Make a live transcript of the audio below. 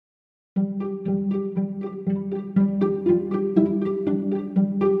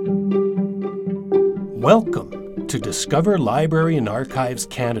Welcome to Discover Library and Archives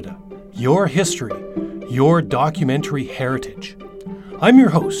Canada, your history, your documentary heritage. I'm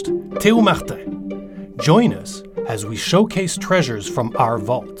your host, Théo Martin. Join us as we showcase treasures from our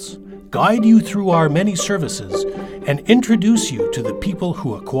vaults, guide you through our many services, and introduce you to the people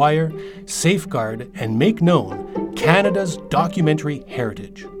who acquire, safeguard, and make known Canada's documentary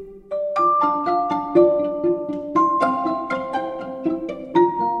heritage.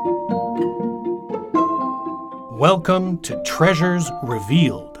 Welcome to Treasures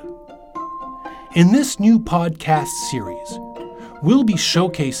Revealed. In this new podcast series, we'll be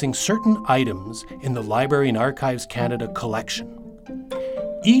showcasing certain items in the Library and Archives Canada collection.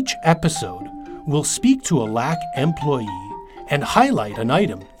 Each episode will speak to a LAC employee and highlight an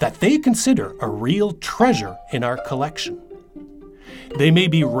item that they consider a real treasure in our collection. They may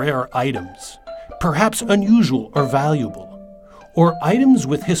be rare items, perhaps unusual or valuable, or items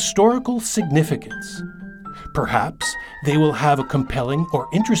with historical significance. Perhaps they will have a compelling or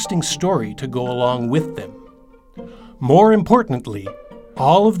interesting story to go along with them. More importantly,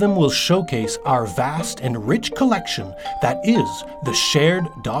 all of them will showcase our vast and rich collection that is the shared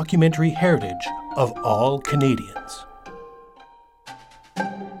documentary heritage of all Canadians.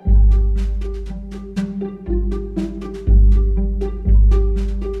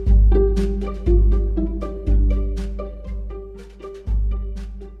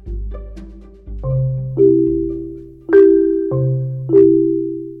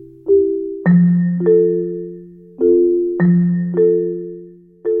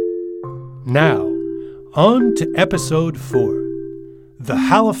 Now, on to episode 4, the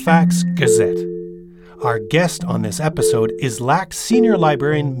Halifax Gazette. Our guest on this episode is LAC Senior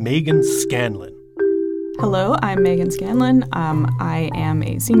Librarian Megan Scanlon. Hello, I'm Megan Scanlon. I am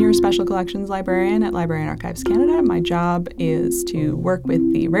a Senior Special Collections Librarian at Library and Archives Canada. My job is to work with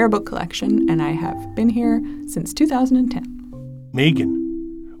the Rare Book Collection, and I have been here since 2010.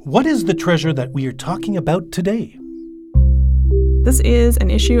 Megan, what is the treasure that we are talking about today? This is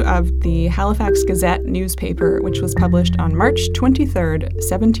an issue of the Halifax Gazette newspaper, which was published on March 23rd,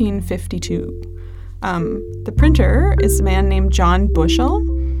 1752. The printer is a man named John Bushell,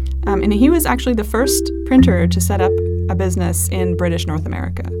 and he was actually the first printer to set up a business in British North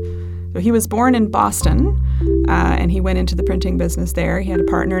America. So he was born in Boston, and he went into the printing business there. He had a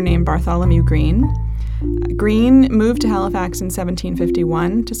partner named Bartholomew Green. Green moved to Halifax in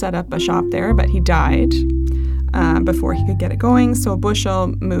 1751 to set up a shop there, but he died before he could get it going, so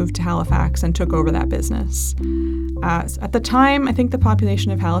Bushell moved to Halifax and took over that business. At the time, I think the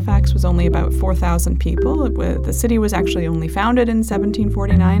population of Halifax was only about 4,000 people. The city was actually only founded in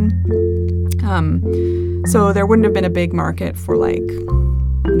 1749, so there wouldn't have been a big market for like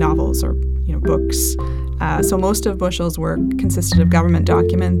novels or books. So most of Bushell's work consisted of government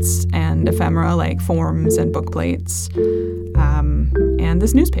documents and ephemera like forms and book plates, and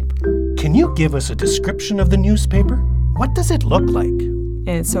this newspaper. Can you give us a description of the newspaper? What does it look like?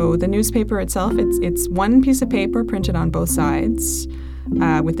 So the newspaper itself, it's one piece of paper printed on both sides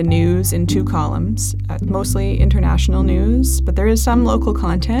with the news in 2 columns, mostly international news, but there is some local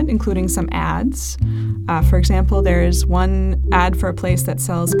content, including some ads. For example, there is one ad for a place that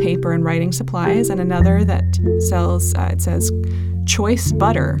sells paper and writing supplies and another that sells, it says, choice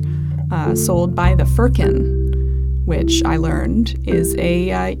butter sold by the Firkin, which I learned is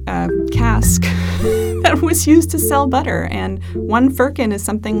a cask that was used to sell butter. And 1 firkin is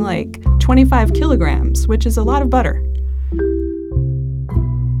something like 25 kilograms, which is a lot of butter.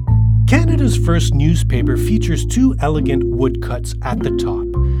 Canada's first newspaper features 2 elegant woodcuts at the top,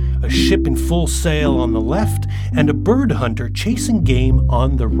 a ship in full sail on the left, and a bird hunter chasing game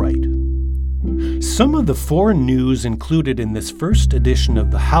on the right. Some of the foreign news included in this first edition of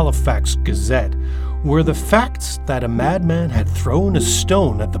the Halifax Gazette were the facts that a madman had thrown a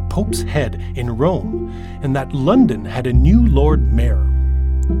stone at the Pope's head in Rome and that London had a new Lord Mayor.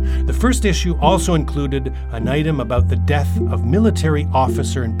 The first issue also included an item about the death of military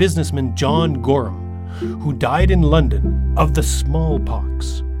officer and businessman John Gorham, who died in London of the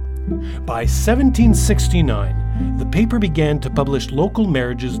smallpox. By 1769, the paper began to publish local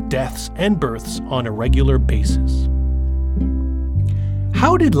marriages, deaths, and births on a regular basis.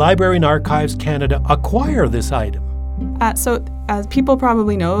 How did Library and Archives Canada acquire this item? So, as people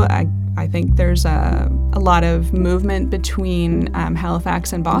probably know, I think there's a lot of movement between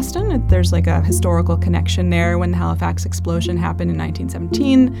Halifax and Boston. There's like a historical connection there. When the Halifax explosion happened in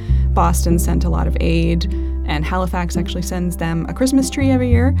 1917, Boston sent a lot of aid, and Halifax actually sends them a Christmas tree every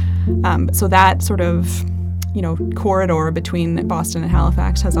year. So that sort of, corridor between Boston and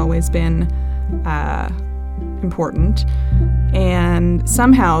Halifax has always been important. And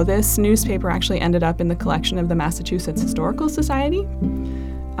somehow this newspaper actually ended up in the collection of the Massachusetts Historical Society.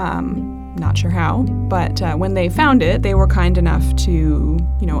 Not sure how, but when they found it, they were kind enough to,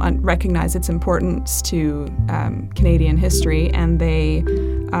 recognize its importance to Canadian history, and they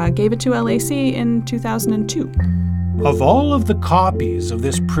gave it to LAC in 2002. Of all of the copies of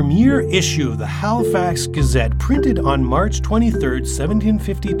this premier issue of the Halifax Gazette printed on March 23,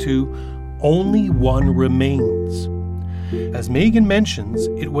 1752, only one remains. As Megan mentions,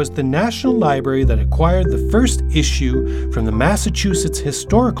 it was the National Library that acquired the first issue from the Massachusetts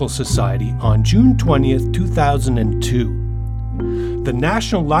Historical Society on June 20th, 2002. The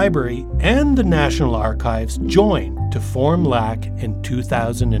National Library and the National Archives joined to form LAC in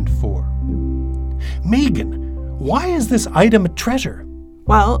 2004. Megan, why is this item a treasure?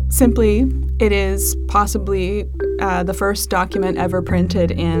 Well, simply, it is possibly the first document ever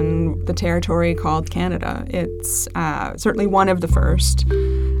printed in the territory called Canada. It's certainly one of the first.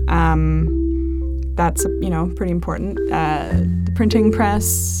 That's, pretty important. The printing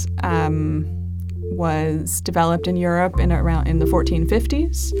press was developed in Europe in the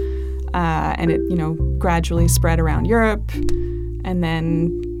 1450s, and it, gradually spread around Europe, and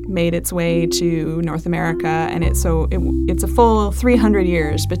then made its way to North America, and it's a full 300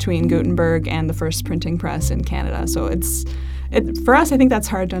 years between Gutenberg and the first printing press in Canada. So for us, I think that's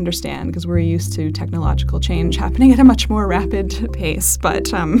hard to understand because we're used to technological change happening at a much more rapid pace. But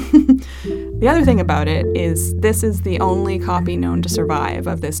the other thing about it is this is the only copy known to survive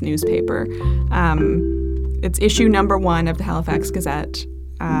of this newspaper. It's issue number 1 of the Halifax Gazette.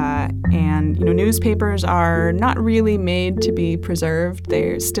 And newspapers are not really made to be preserved.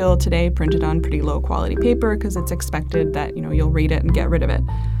 They're still today printed on pretty low quality paper because it's expected that you'll read it and get rid of it.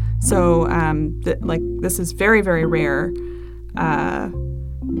 So this is very, very rare,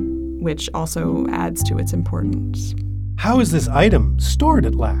 which also adds to its importance. How is this item stored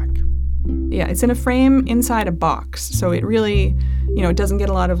at LAC? Yeah, it's in a frame inside a box, so it really, it doesn't get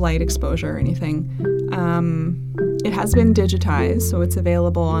a lot of light exposure or anything. It has been digitized, so it's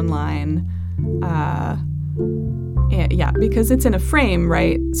available online. Because it's in a frame,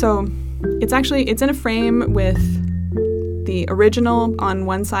 right? So it's in a frame with the original on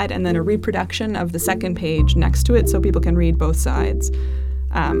one side and then a reproduction of the second page next to it so people can read both sides.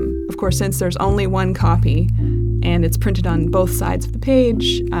 Of course, since there's only one copy and it's printed on both sides of the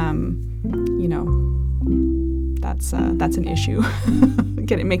page, that's an issue.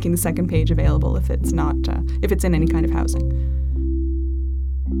 Making the second page available if it's in any kind of housing.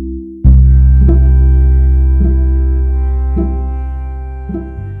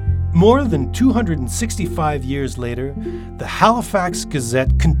 More than 265 years later, the Halifax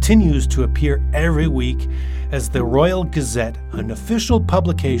Gazette continues to appear every week as the Royal Gazette, an official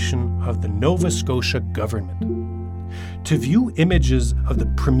publication of the Nova Scotia government. To view images of the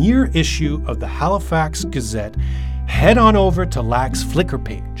premiere issue of the Halifax Gazette, head on over to LAC's Flickr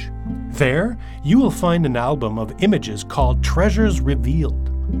page. There, you will find an album of images called Treasures Revealed.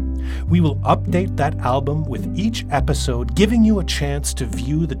 We will update that album with each episode, giving you a chance to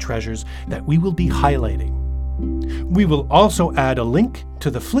view the treasures that we will be highlighting. We will also add a link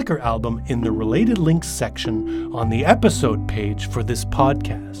to the Flickr album in the related links section on the episode page for this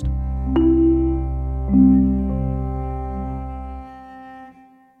podcast.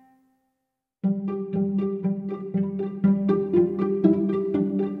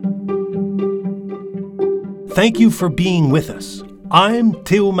 Thank you for being with us. I'm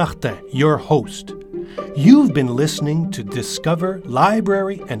Théo Martin, your host. You've been listening to Discover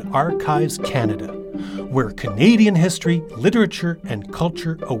Library and Archives Canada, where Canadian history, literature, and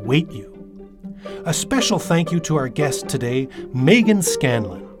culture await you. A special thank you to our guest today, Megan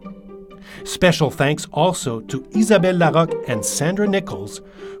Scanlon. Special thanks also to Isabelle Larocque and Sandra Nichols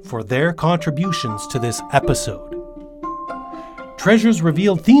for their contributions to this episode. Treasures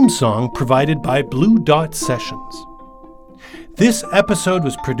Revealed theme song provided by Blue Dot Sessions. This episode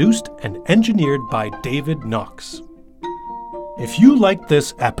was produced and engineered by David Knox. If you liked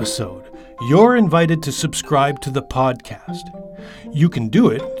this episode, you're invited to subscribe to the podcast. You can do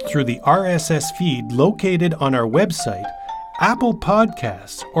it through the RSS feed located on our website, Apple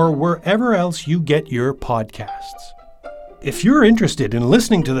Podcasts, or wherever else you get your podcasts. If you're interested in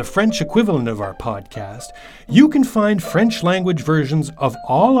listening to the French equivalent of our podcast, you can find French language versions of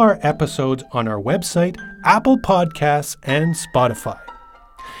all our episodes on our website, Apple Podcasts, and Spotify.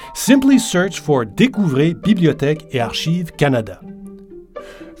 Simply search for Découvrez Bibliothèque et Archives Canada.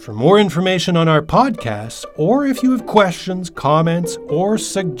 For more information on our podcasts, or if you have questions, comments, or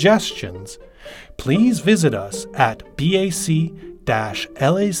suggestions, please visit us at baccanada.ca.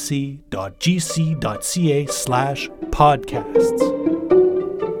 lac.gc.ca/podcasts.